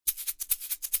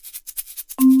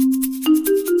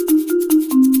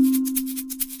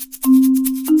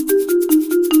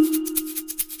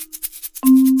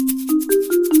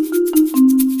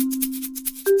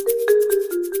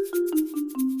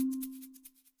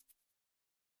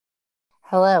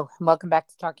Hello, and welcome back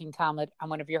to Talking Talmud. I'm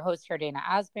one of your hosts here, Dana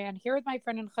Osban, here with my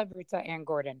friend and chavruta, Ann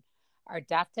Gordon. Our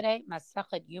daf today,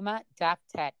 Masachet Yuma, daf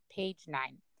tet, page 9.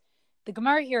 The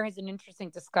Gemara here has an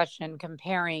interesting discussion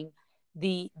comparing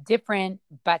the different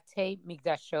Batei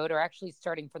Migdashot, or actually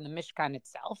starting from the Mishkan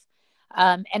itself.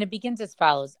 And it begins as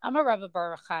follows. Amar Rabba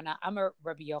Bar Chana, Amar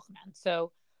Rabbi Yochanan.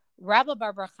 So Rabba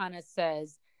Bar Chana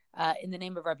says, in the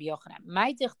name of Rabbi Yochanan,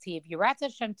 My dichtiv, Yirat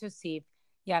Hashem Tosif,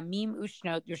 Yamim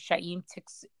Ushnot Yushaim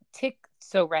Tik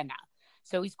Sorena.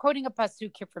 So he's quoting a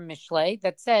pasuk here from Mishlei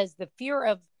that says, the fear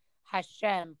of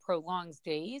Hashem prolongs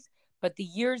days, but the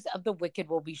years of the wicked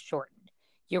will be shortened.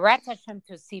 Yirat Hashem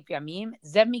Tosif Yamim,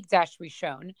 Zeh Migdash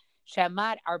Rishon,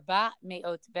 Shamad Arba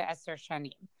Meot Ve'eser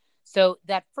Shanim. So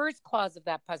that first clause of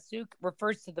that pasuk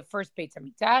refers to the first Beit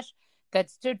HaMikdash that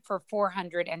stood for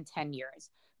 410 years.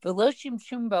 Veloshim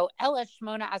Shumbo Ela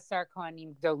Shmona Asar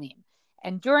Kohanim Gdolim.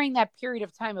 And during that period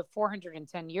of time of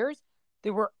 410 years,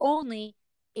 there were only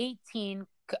 18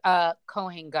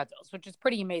 Kohen Gadol, which is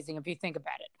pretty amazing if you think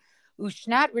about it.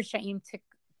 Ushnat Rishaim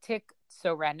Tik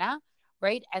Sorena,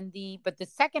 right? But the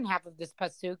second half of this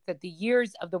pasuk, that the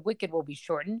years of the wicked will be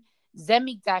shortened, Zeh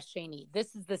Migdash Sheni.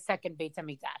 This is the second Beit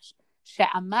HaMikdash.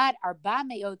 She'amad Arba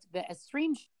Meot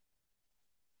Ve'esrim,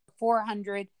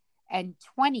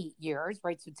 420 years,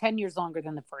 right? So 10 years longer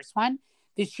than the first one.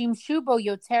 V'shimshu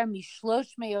yoter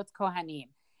mishlosh meot kohanim,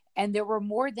 and there were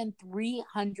more than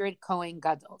 300 Kohen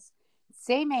Gadol.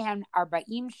 Semehan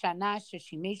arba'im shana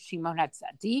sheshimesh Shimon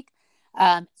HaTzadik.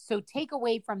 So take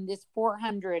away from this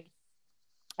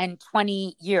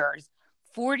 420 years,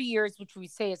 40 years, which we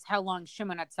say is how long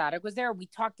Shimon HaTzadik was there. We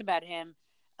talked about him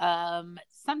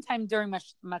sometime during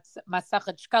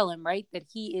Masachet Shkalim, right? That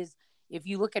he is, if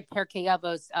you look at Perkei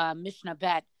Avos, Mishnah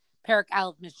Bet, Perak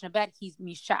Aleph Mishnah Bet, he's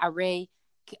Misha'arei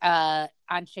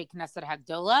Anshe Knesset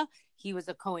Hagdola. He was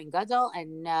a Kohen Gadol,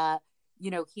 and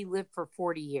he lived for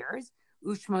 40 years.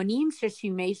 Ushmonim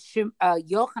Sheshimesh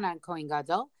Yochanan Kohen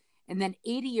Gadol, and then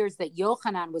 80 years that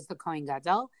Yochanan was the Kohen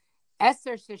Gadol.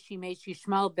 Eser Sheshimesh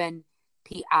Yishmael ben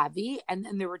Pi'avi, and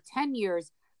then there were 10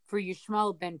 years for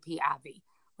Yishmael ben Pi'avi,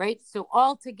 right? So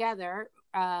all together,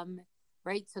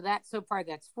 right? So that's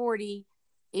 40,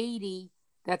 80.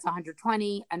 That's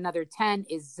 120. Another 10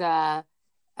 is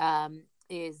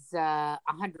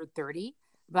 130.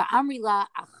 Va'amrila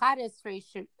achadesrei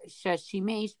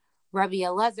sheshimesh Rabbi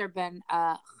Elazar ben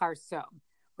Charsom,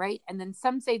 right? And then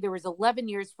some say there was 11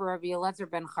 years for Rabbi Elazar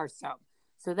ben Charsom.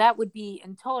 So that would be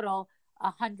in total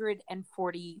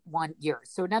 141 years.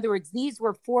 So in other words, these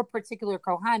were four particular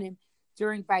Kohanim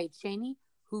during Bayit Sheni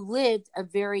who lived a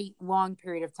very long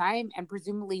period of time, and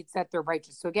presumably it's that they're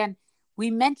righteous. So again, we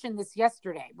mentioned this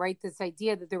yesterday, right? This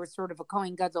idea that there was sort of a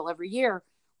Kohen Gadol every year.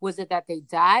 Was it that they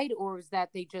died, or was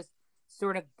that they just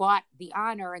sort of bought the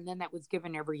honor and then that was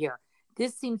given every year?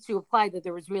 This seems to imply that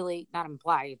there was really, not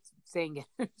imply, it's saying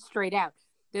it straight out,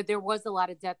 that there was a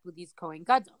lot of death with these Kohen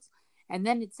Gadols. And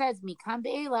then it says, Mikam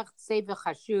be'elach tzei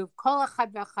v'chashuv, kol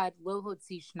achad v'achad lo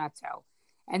hotzi shnato.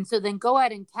 And so then go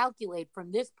ahead and calculate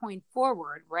from this point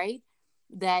forward, right,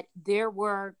 that the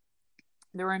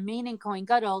remaining Kohen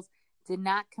Gadols did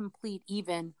not complete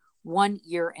even 1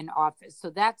 year in office.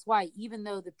 So that's why, even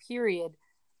though the period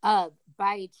of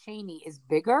Bayit Sheni is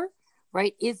bigger,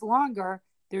 right, is longer,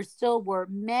 there still were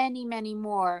many, many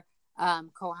more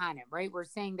Kohanim, right? We're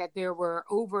saying that there were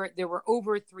over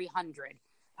 300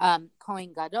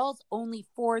 Kohen Gadols, only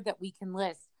 4 that we can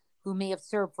list who may have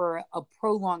served for a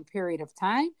prolonged period of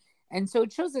time. And so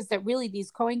it shows us that really these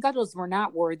Kohen Gadols were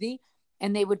not worthy,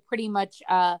 and they would pretty much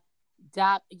die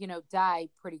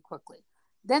pretty quickly.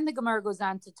 Then the Gemara goes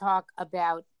on to talk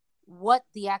about what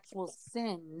the actual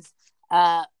sins,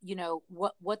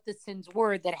 what the sins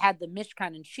were that had the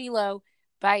Mishkan and Shiloh,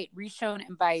 Bayit Rishon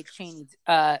and Bayit Sheni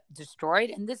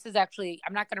destroyed. And this is actually,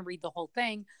 I'm not going to read the whole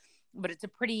thing, but it's a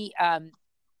pretty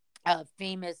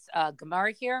famous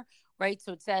Gemara here, right?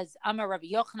 So it says, Amar Rabbi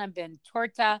Yochanan ben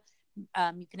Torta,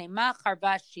 Mipnei ma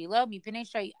charba Shiloh, Mipnei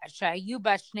shayu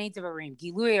ba shnei devarim,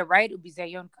 Giluya, right?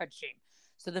 Ubizayon kachim.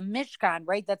 So the Mishkan,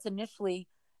 right, that's initially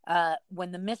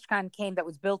when the Mishkan came that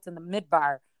was built in the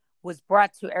Midbar, was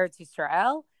brought to Eretz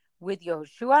Yisrael with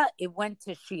Yehoshua, it went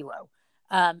to Shiloh.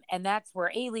 And that's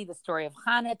where Eli, the story of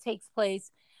Hannah, takes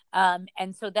place.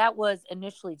 And so that was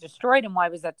initially destroyed. And why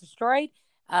was that destroyed?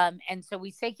 And so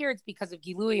we say here it's because of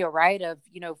Giluya, right, of,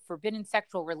 forbidden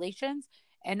sexual relations.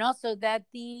 And also that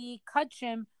the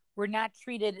Kachim were not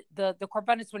treated, the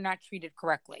Korbanos were not treated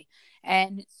correctly.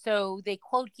 And so they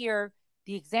quote here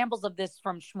the examples of this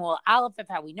from Shmuel Aleph of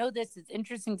how we know this. It's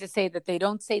interesting to say that they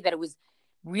don't say that it was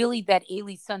really that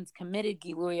Eli's sons committed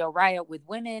Giluy Oraya with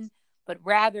women, but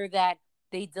rather that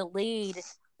they delayed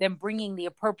them bringing the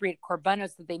appropriate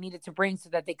korbanos that they needed to bring so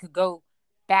that they could go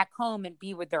back home and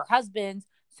be with their husbands.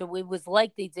 So it was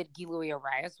like they did Gilui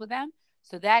Arayos with them.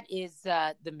 So that is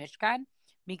the Mishkan.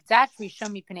 Mikdash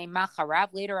Rishon Mipnei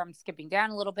Macharav. Later, I'm skipping down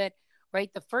a little bit. Right,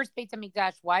 the first Beit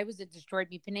HaMikdash, why was it destroyed?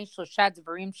 Mipnei Shloshad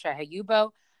Dvarim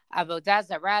Shehayubo Avodah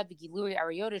Zarah V'Gilui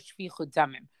Arayot Shvichut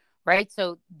Damim. Right,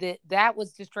 so that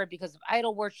was destroyed because of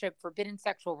idol worship, forbidden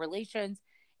sexual relations,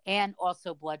 and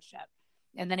also bloodshed.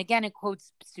 And then again, it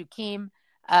quotes Psukim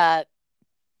to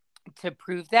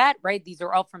prove that, right? These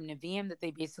are all from Nevi'im that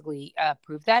they basically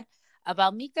prove that.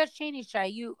 About Mikdash Sheni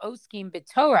Shayu Oskim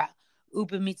B'Torah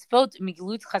U'B'Mitzvot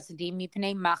Migilut Chasadim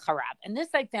Mipnei Macharav. And this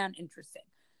I found interesting.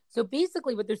 So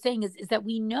basically what they're saying is that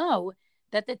we know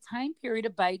that the time period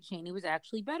of Bayit Sheni was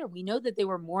actually better. We know that they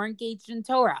were more engaged in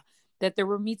Torah, that there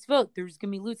were mitzvot, there's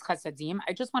Gemilut Chasadim.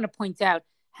 I just want to point out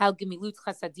how Gemilut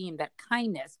Chasadim, that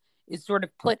kindness, is sort of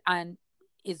put on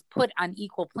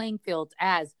equal playing fields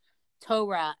as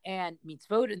Torah and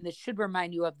mitzvot. And this should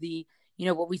remind you of the,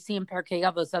 what we see in Perkei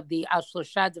Avos of the Al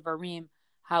Shloshad Devarim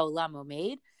Ha'olam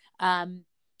Omeid.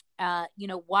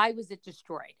 Why was it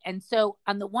destroyed? And so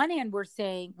on the one hand, we're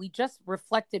saying, we just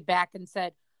reflected back and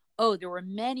said, oh, there were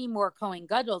many more Kohen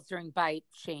Gadol during Bayit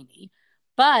Sheni.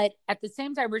 But at the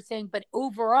same time, we're saying, but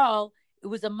overall, it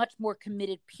was a much more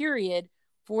committed period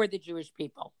for the Jewish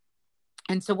people.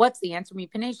 And so what's the answer?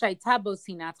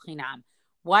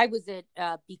 Why was it?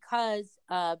 Because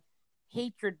of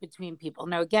hatred between people.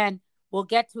 Now, again, we'll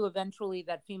get to eventually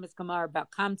that famous Gemara about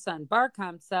Kamsa and Bar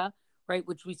Kamsa, right,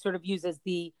 which we sort of use as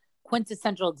the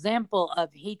quintessential example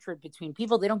of hatred between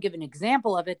people. They don't give an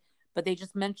example of it, but they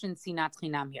just mention Sinat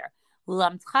Chinam here.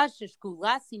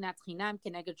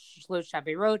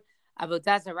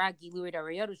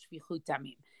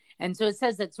 And so it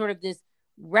says that sort of this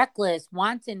reckless,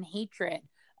 wanton hatred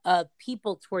of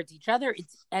people towards each other,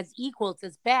 it's as equal, it's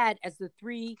as bad as the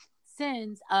three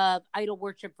sins of idol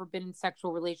worship, forbidden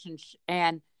sexual relations,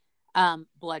 and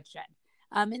bloodshed.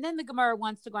 And then the Gemara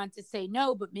wants to go on to say,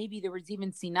 no, but maybe there was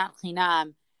even Sinat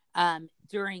Chinam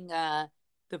during the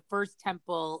first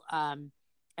temple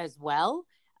as well.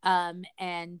 So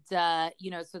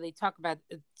they talk about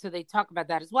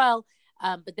that as well.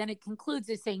 But then it concludes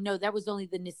by saying, no, that was only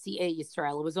the Nisi'ei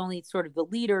Yisrael. It was only sort of the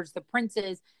leaders, the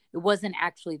princes. It wasn't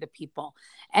actually the people.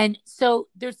 And so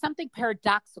there's something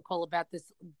paradoxical about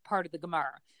this part of the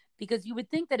Gemara, because you would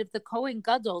think that if the Kohen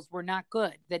Gadols were not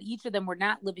good, that each of them were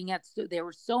not living out, there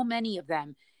were so many of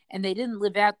them, and they didn't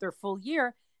live out their full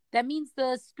year, that means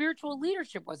the spiritual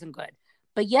leadership wasn't good.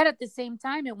 But yet at the same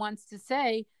time, it wants to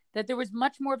say that there was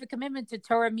much more of a commitment to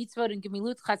Torah, mitzvot, and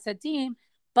Gemilut Chasadim,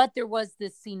 but there was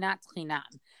this Sinat Chinam.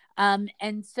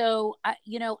 And so,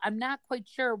 I'm not quite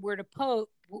sure where to put,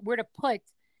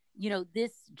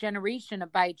 this generation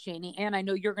of Bayit Sheni. And I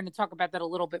know you're going to talk about that a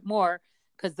little bit more,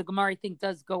 because the Gemara, I think,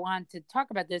 does go on to talk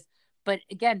about this. But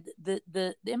again,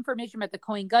 the information about the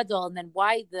Kohen Gadol and then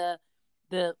why the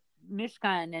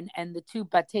Mishkan and the two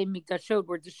Batei Mikdashot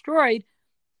were destroyed,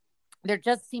 there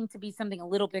just seemed to be something a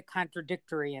little bit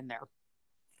contradictory in there.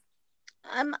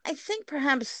 I think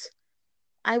perhaps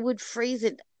I would phrase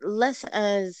it less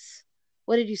as,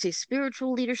 what did you say,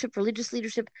 spiritual leadership, religious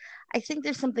leadership? I think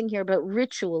there's something here about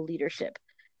ritual leadership,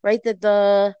 right? That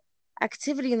the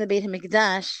activity in the Beit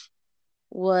HaMikdash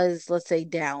was, let's say,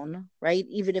 down, right?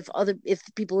 Even if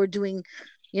people were doing,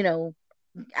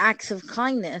 acts of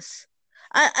kindness.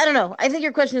 I don't know. I think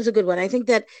your question is a good one. I think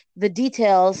that the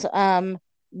details,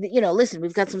 listen,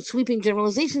 we've got some sweeping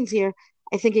generalizations here.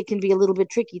 I think it can be a little bit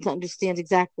tricky to understand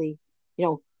exactly,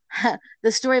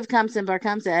 the story of Kamsa and Bar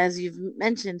Kamsa, as you've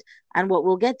mentioned, and what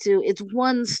we'll get to, it's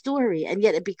one story, and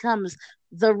yet it becomes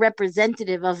the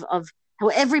representative of how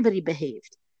everybody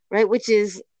behaved, right? Which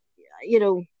is,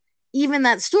 even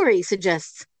that story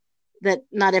suggests that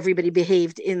not everybody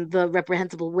behaved in the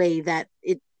reprehensible way that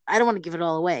I don't want to give it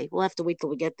all away. We'll have to wait till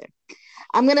we get there.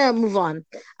 I'm going to move on.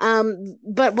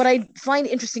 But what I find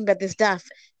interesting about this daf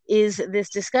is this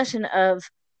discussion of,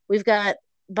 we've got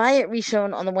Bayit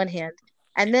Rishon on the one hand,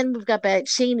 and then we've got Bayit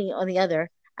Sheni on the other,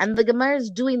 and the Gemara is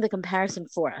doing the comparison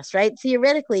for us, right?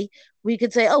 Theoretically, we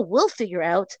could say, we'll figure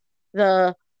out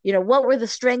what were the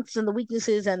strengths and the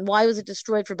weaknesses, and why was it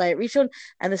destroyed for Bayit Rishon,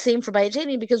 and the same for Bayit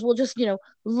Sheni, because we'll just,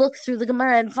 look through the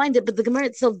Gemara and find it. But the Gemara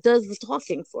itself does the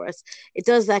talking for us. It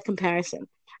does that comparison.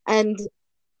 And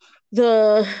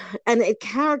it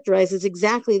characterizes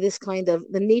exactly this kind of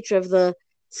the nature of the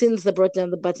sins that brought down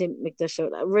the Batei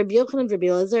Mikdashot. Rabbi Yochanan and Rabbi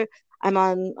Elazar, I'm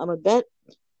a bet.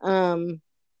 Rabbi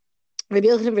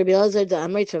Yochanan and Rabbi Elazar, the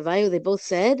Amrei Travayu, they both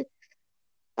said,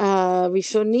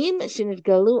 Rishonim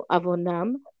shenitgalu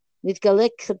avonam nitgale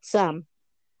chatzam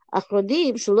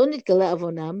אחרונים שלא נתגלה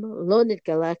עוונם, לא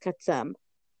נתגלה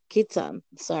קיצם.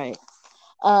 Sorry.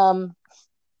 Um,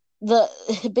 the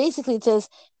basically it says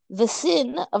the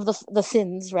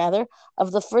sins rather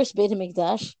of the first Beit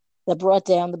Hamikdash that brought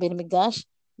down the Beit Hamikdash,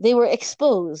 they were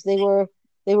exposed. They were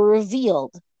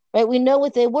revealed. Right? We know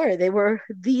what they were. They were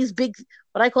these big,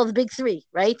 what I call the big three.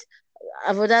 Right?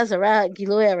 Avodah Zarah,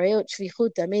 Gilui Arayot,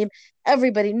 Shvichut Damim.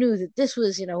 Everybody knew that this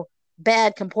was,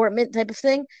 bad comportment type of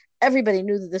thing. Everybody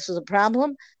knew that this was a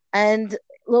problem, and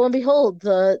lo and behold,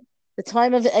 the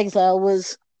time of exile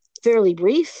was fairly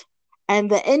brief, and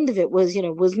the end of it was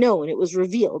known, it was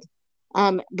revealed.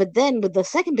 But then with the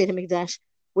second Beit Hamikdash,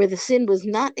 where the sin was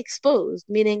not exposed,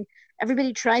 meaning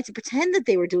everybody tried to pretend that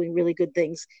they were doing really good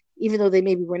things, even though they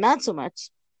maybe were not so much.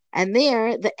 And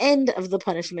there, the end of the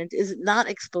punishment is not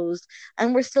exposed,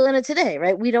 and we're still in it today,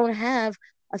 right? We don't have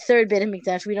a third Beit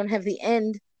Hamikdash. We don't have the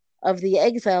end of the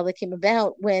exile that came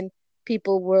about when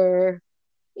people were,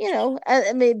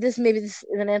 maybe this is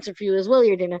an answer for you as well,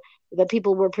 Yardina, that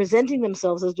people were presenting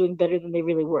themselves as doing better than they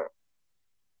really were.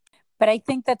 But I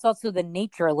think that's also the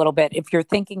nature a little bit. If you're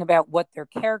thinking about what they're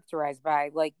characterized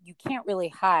by, like you can't really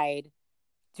hide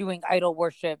doing idol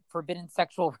worship, forbidden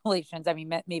sexual relations. I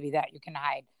mean, maybe that you can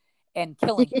hide, and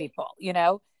killing people.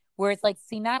 Where it's like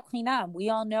sinat chinam,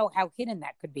 we all know how hidden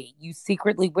that could be. You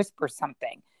secretly whisper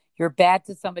something. You're bad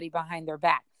to somebody behind their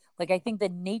back. Like I think the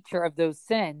nature of those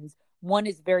sins, one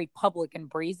is very public and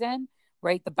brazen,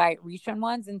 right? The Bayit Rishon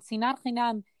ones, and sinat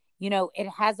chinam, it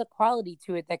has a quality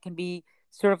to it that can be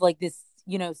sort of like this,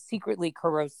 secretly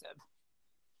corrosive.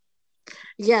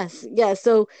 Yes, yes.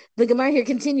 So the Gemara here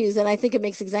continues, and I think it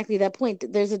makes exactly that point.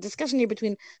 There's a discussion here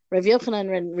between Rav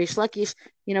Yochanan and Rish Lakish.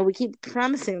 We keep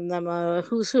promising them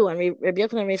who's who, and Rav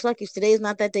Yochanan and Rish Lakish today is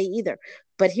not that day either.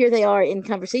 But here they are in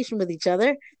conversation with each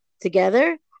other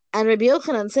together, and Rabbi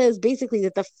Yochanan says basically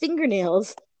that the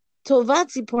fingernails, Tovat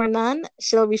Zipornan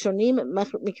Shel Rishonim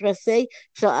Mikrasei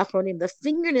Shel Achronim, the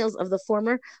fingernails of the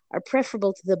former are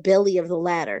preferable to the belly of the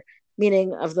latter,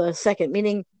 meaning of the second,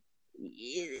 meaning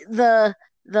the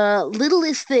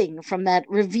littlest thing from that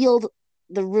revealed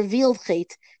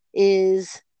chait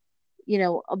is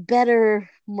a better,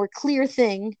 more clear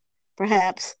thing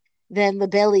perhaps than the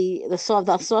belly, the soft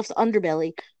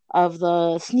underbelly of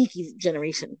the sneaky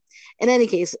generation. In any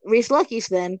case, Reish Lakish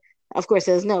then of course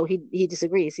says no, he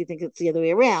disagrees. He thinks it's the other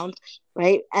way around,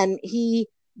 right? And he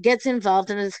gets involved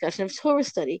in a discussion of Torah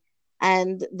study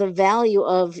and the value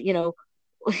of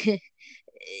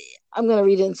I'm going to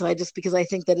read it inside just because I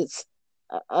think that it's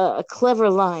a clever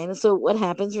line. So what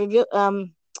happens? Rish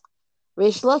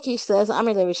Lakish says,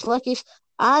 Amr le Rish Lakish,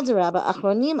 Adraba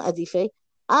achronim adife,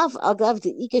 av agav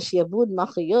de'ika shiabud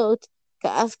machayot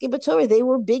ka'aske b'Torah. They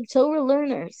were big Torah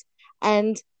learners,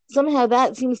 and somehow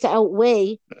that seems to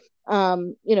outweigh,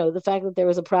 the fact that there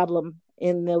was a problem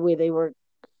in the way they were,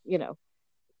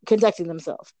 conducting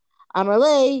themselves. Amr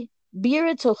le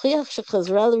Bira tochiach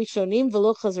shechazra l'rishonim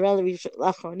v'lo chazra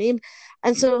l'achronim.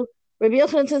 And so Rabbi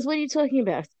Yochanan says, what are you talking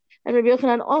about? And Rabbi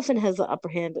Yochanan often has the upper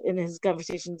hand in his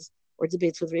conversations or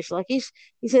debates with Rish Lakish.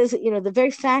 He says, the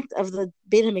very fact of the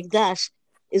Beit HaMikdash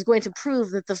is going to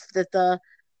prove that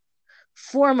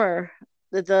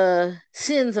the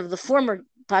sins of the former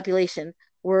population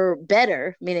were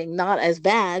better, meaning not as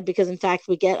bad, because in fact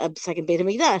we get a second Beit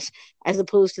HaMikdash, as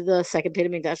opposed to the second Beit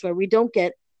HaMikdash where we don't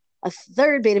get a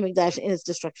third Beit HaMikdash in its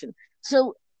destruction.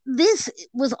 So this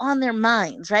was on their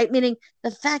minds, right? Meaning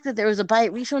the fact that there was a Bayit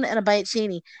Rishon and a Bayit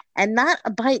Sheni, and not a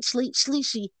Bayit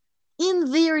Shlishi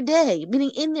in their day,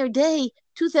 meaning in their day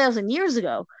 2,000 years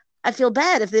ago. I feel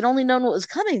bad. If they'd only known what was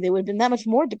coming, they would have been that much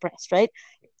more depressed, right?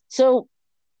 So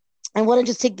I want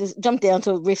to just jump down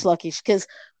to Rish Lakish, because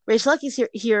Rish Lakish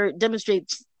here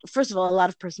demonstrates, first of all, a lot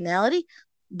of personality,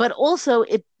 but also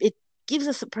it gives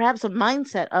us perhaps a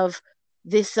mindset of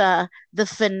this the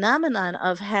phenomenon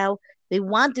of how they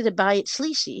wanted to buy it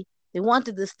shlishi. They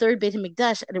wanted this third Beit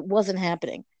HaMikdash, and it wasn't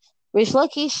happening. Rish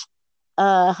Lakish,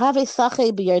 have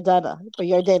sache b'Yardana or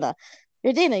Yardena.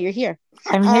 Yardena, you're here.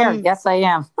 I'm here. Yes, I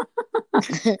am.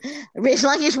 Rish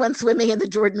Lakish went swimming in the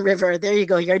Jordan River. There you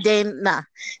go. Yardena.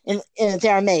 In it's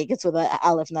Aramaic. It's with an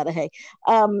aleph, not a hey.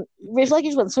 Rish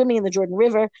Lakish went swimming in the Jordan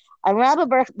River, and Rabbi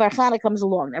Bar Chana comes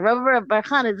along. Now, Rabbi Bar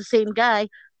Chana is the same guy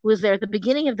who was there at the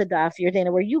beginning of the daf,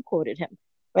 Yardena, where you quoted him,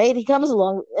 right? He comes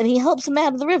along and he helps him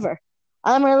out of the river.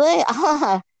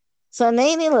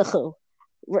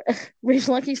 Rish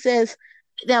Lakish says,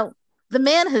 now, the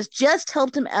man has just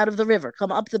helped him out of the river,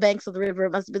 come up the banks of the river.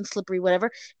 It must have been slippery, whatever.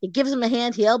 He gives him a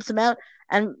hand. He helps him out.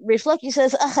 And Rish Lakish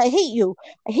says, I hate you.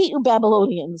 I hate you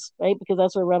Babylonians, right? Because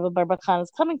that's where Rabbi Bar Chana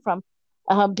is coming from.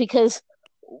 Because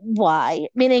why?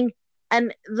 Meaning,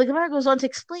 And the Gemara goes on to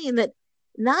explain that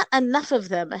not enough of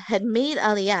them had made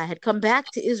Aliyah, had come back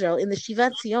to Israel in the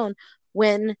Shivat Zion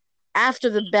when, after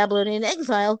the Babylonian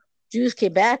exile, Jews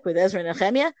came back with Ezra and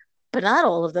Nehemiah, but not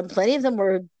all of them. Plenty of them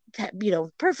were,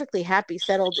 perfectly happy,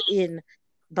 settled in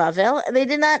Bavel, and they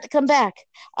did not come back.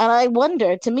 And I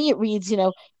wonder, to me, it reads,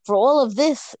 for all of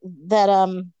this, that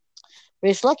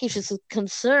Rish Lakish is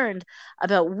concerned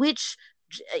about which,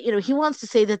 he wants to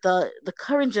say that the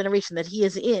current generation that he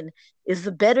is in is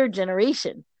the better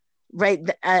generation, right?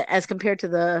 As compared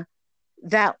to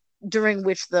that during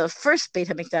which the first Beit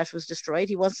Hamikdash was destroyed.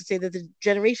 He wants to say that the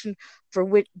generation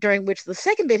during which the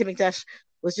second Beit Hamikdash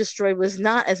was destroyed was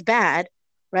not as bad,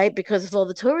 right? Because of all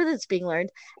the Torah that's being learned.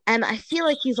 And I feel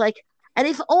like he's like, and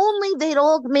if only they'd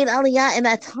all made Aliyah in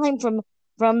that time from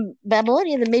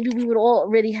Babylonia, then maybe we would all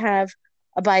already have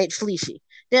a Bayit Shlishi.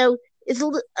 Now,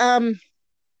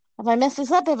 have I messed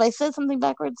this up? Have I said something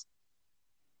backwards?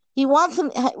 He wants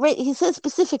him, right? He says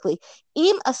specifically,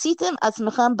 "Im asitem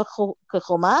atzmechem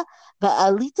kechoma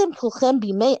ba'alitem kulchem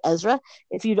bimei Ezra."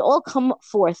 If you'd all come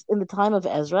forth in the time of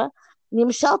Ezra,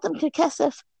 nimshaltem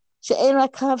kekesef she'en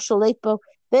rakav sholet bo,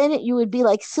 then you would be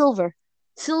like silver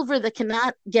that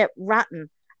cannot get rotten.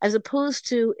 As opposed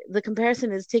to, the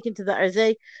comparison is taken to the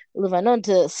Arzei Levanon,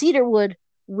 to cedar wood,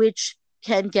 which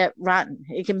can get rotten.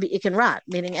 It can rot,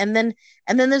 meaning, and then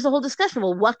there's a whole discussion.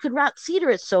 Well, what could rot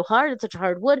cedar? It's so hard. It's such a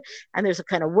hard wood, and there's a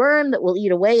kind of worm that will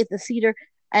eat away at the cedar.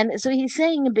 And so he's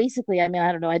saying basically, I mean,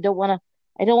 I don't know. I don't want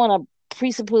to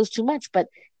presuppose too much, but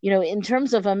in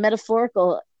terms of a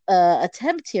metaphorical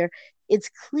attempt here, it's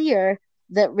clear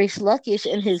that Rish Lakish,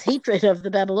 in his hatred of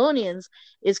the Babylonians,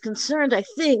 is concerned, I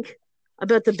think,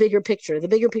 about the bigger picture of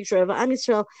Am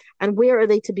Yisrael, and where are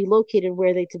they to be located, where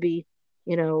are they to be,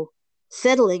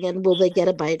 settling, and will they get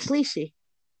a Bayit Shlishi?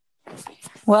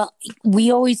 Well, we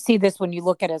always see this when you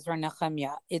look at Ezra and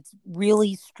Nehemiah. It's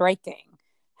really striking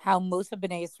how most of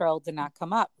Bnei Israel did not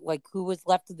come up. Like, who was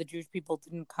left of the Jewish people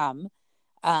didn't come.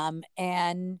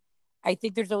 And I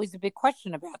think there's always a big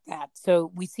question about that.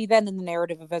 So we see that in the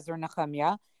narrative of Ezra and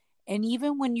Nehemiah. And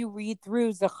even when you read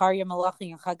through Zechariah,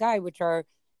 Malachi, and Haggai, which are,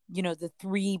 the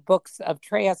three books of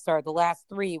Treyasar, the last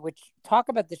three, which talk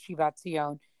about the Shivat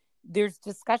Zion, there's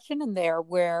discussion in there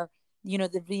where, the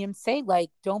VM say,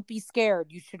 like, don't be scared.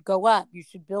 You should go up. You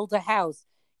should build a house,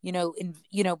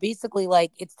 basically,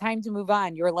 like, it's time to move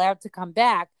on. You're allowed to come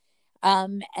back.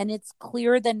 And it's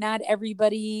clear that not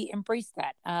everybody embraced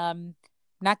that.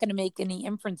 Not going to make any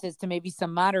inferences to maybe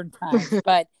some modern times,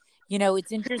 but,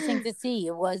 it's interesting to see.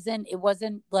 It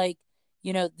wasn't like,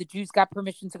 the Jews got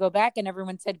permission to go back and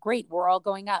everyone said, great, we're all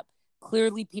going up.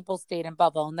 Clearly people stayed in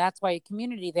Bavel, and that's why a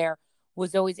community there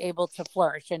was always able to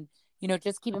flourish. And,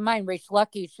 just keep in mind, Reish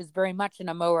Lakish is very much an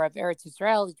Amora of Eretz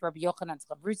Yisrael. He's Rabbi Yochanan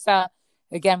Chavrusa.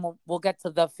 Again, we'll get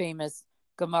to the famous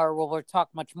Gemara where we'll talk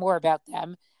much more about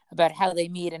them, about how they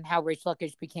meet and how Reish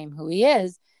Lakish became who he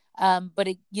is. But,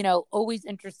 always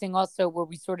interesting also where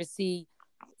we sort of see,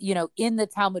 in the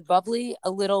Talmud Bavli,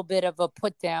 a little bit of a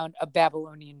put down of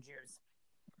Babylonian Jews.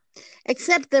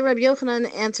 Except that Rabbi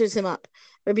Yochanan answers him up.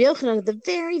 Rabbi Yochanan, at the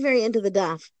very, very end of the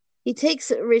daf, he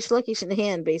takes Rish Lakish in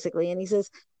hand, basically, and he says,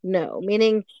 no,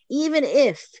 meaning even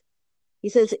if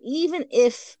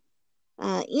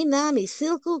Inami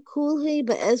Silku Kulhi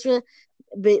Ezra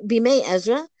Bimei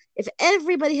Ezra, if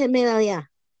everybody had made Aliyah,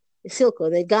 Silko,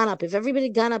 they'd gone up, if everybody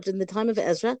had gone up in the time of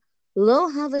Ezra, Lo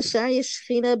Havashar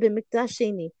Yeshchina B'Mikdash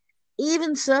Sheni,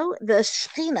 even so, the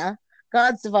Shechina,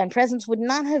 God's divine presence, would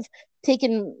not have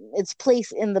taken its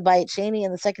place in the Bayit Sheni,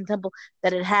 in the second temple,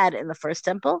 that it had in the first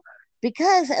temple,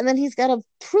 because, and then he's got a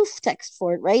proof text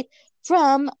for it, right,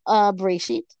 from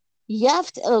Bereshit,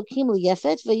 Yaft Elokim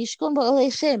Liyefet Vayishkon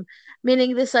Ba'olei Shem,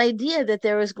 meaning this idea that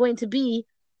there is going to be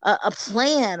a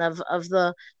plan of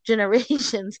the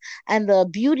generations and the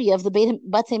beauty of the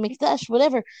Batei Mikdash,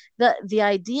 whatever, the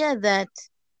idea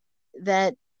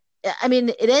that I mean,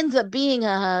 it ends up being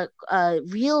a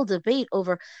real debate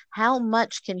over how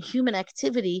much can human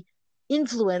activity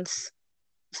influence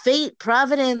fate,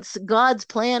 providence, God's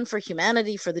plan for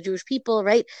humanity, for the Jewish people,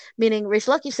 right? Meaning, Rish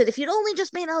Lakish said, if you'd only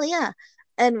just made Aliyah,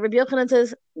 and Rabbi Yochanan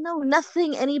says, no,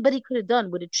 nothing anybody could have done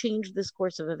would have changed this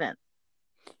course of events.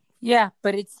 Yeah,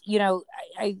 but it's,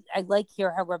 I like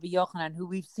here how Rabbi Yochanan, who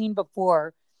we've seen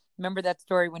before, remember that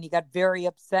story when he got very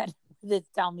upset with his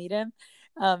Talmidim?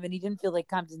 And he didn't feel like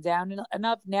calmed down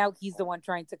enough. Now he's the one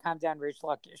trying to calm down Rish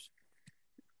Lakish.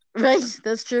 Right,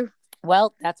 that's true.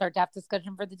 Well, that's our daf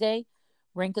discussion for the day.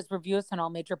 Rank us, review us on all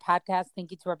major podcasts.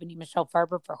 Thank you to Rabbi Michelle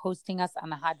Farber for hosting us on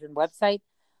the Hadran website.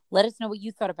 Let us know what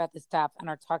you thought about this daf on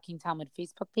our Talking Talmud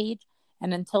Facebook page.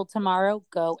 And until tomorrow,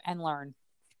 go and learn.